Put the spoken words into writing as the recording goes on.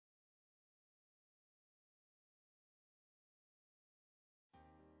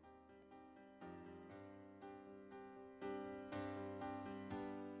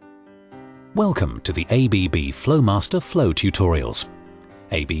Welcome to the ABB FlowMaster flow tutorials.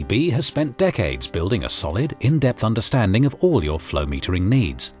 ABB has spent decades building a solid, in-depth understanding of all your flow metering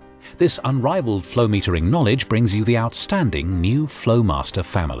needs. This unrivaled flow metering knowledge brings you the outstanding new FlowMaster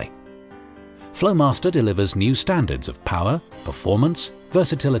family. FlowMaster delivers new standards of power, performance,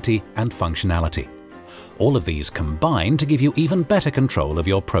 versatility and functionality. All of these combine to give you even better control of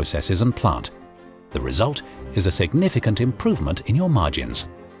your processes and plant. The result is a significant improvement in your margins.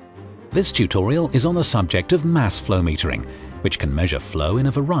 This tutorial is on the subject of mass flow metering, which can measure flow in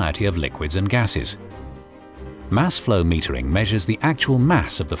a variety of liquids and gases. Mass flow metering measures the actual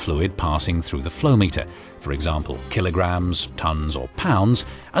mass of the fluid passing through the flow meter, for example kilograms, tons or pounds,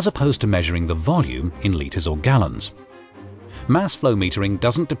 as opposed to measuring the volume in litres or gallons. Mass flow metering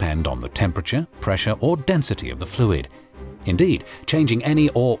doesn't depend on the temperature, pressure or density of the fluid. Indeed, changing any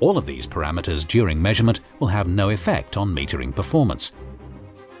or all of these parameters during measurement will have no effect on metering performance.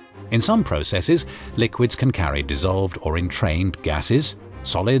 In some processes, liquids can carry dissolved or entrained gases,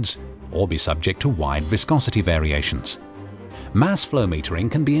 solids, or be subject to wide viscosity variations. Mass flow metering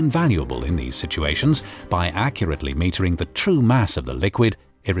can be invaluable in these situations by accurately metering the true mass of the liquid,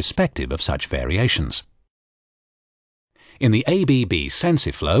 irrespective of such variations. In the ABB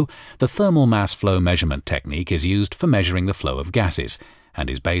SensiFlow, the thermal mass flow measurement technique is used for measuring the flow of gases and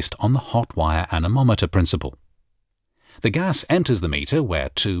is based on the hot wire anemometer principle. The gas enters the meter where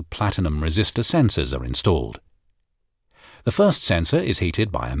two platinum resistor sensors are installed. The first sensor is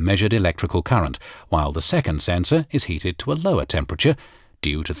heated by a measured electrical current, while the second sensor is heated to a lower temperature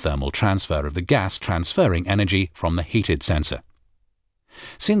due to thermal transfer of the gas transferring energy from the heated sensor.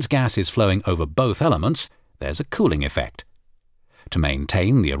 Since gas is flowing over both elements, there's a cooling effect. To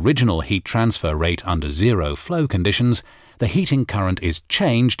maintain the original heat transfer rate under zero flow conditions, the heating current is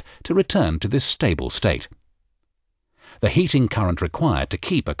changed to return to this stable state. The heating current required to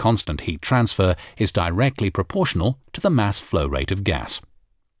keep a constant heat transfer is directly proportional to the mass flow rate of gas.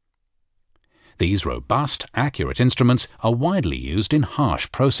 These robust, accurate instruments are widely used in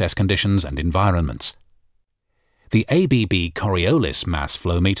harsh process conditions and environments. The ABB Coriolis mass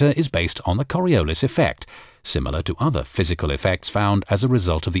flow meter is based on the Coriolis effect, similar to other physical effects found as a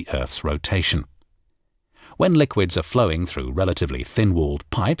result of the Earth's rotation. When liquids are flowing through relatively thin-walled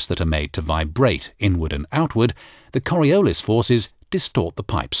pipes that are made to vibrate inward and outward, the Coriolis forces distort the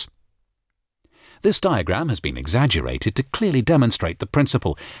pipes. This diagram has been exaggerated to clearly demonstrate the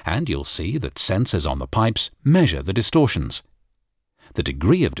principle, and you'll see that sensors on the pipes measure the distortions. The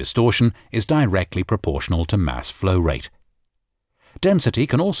degree of distortion is directly proportional to mass flow rate. Density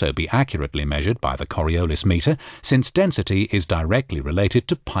can also be accurately measured by the Coriolis meter, since density is directly related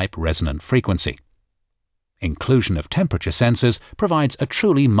to pipe resonant frequency. Inclusion of temperature sensors provides a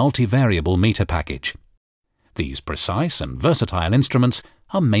truly multivariable meter package. These precise and versatile instruments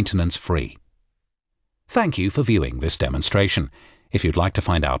are maintenance-free. Thank you for viewing this demonstration. If you'd like to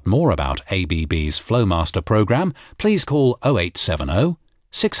find out more about ABB's FlowMaster program, please call 0870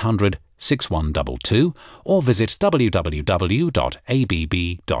 600 6122 or visit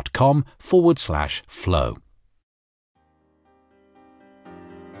www.abb.com/flow.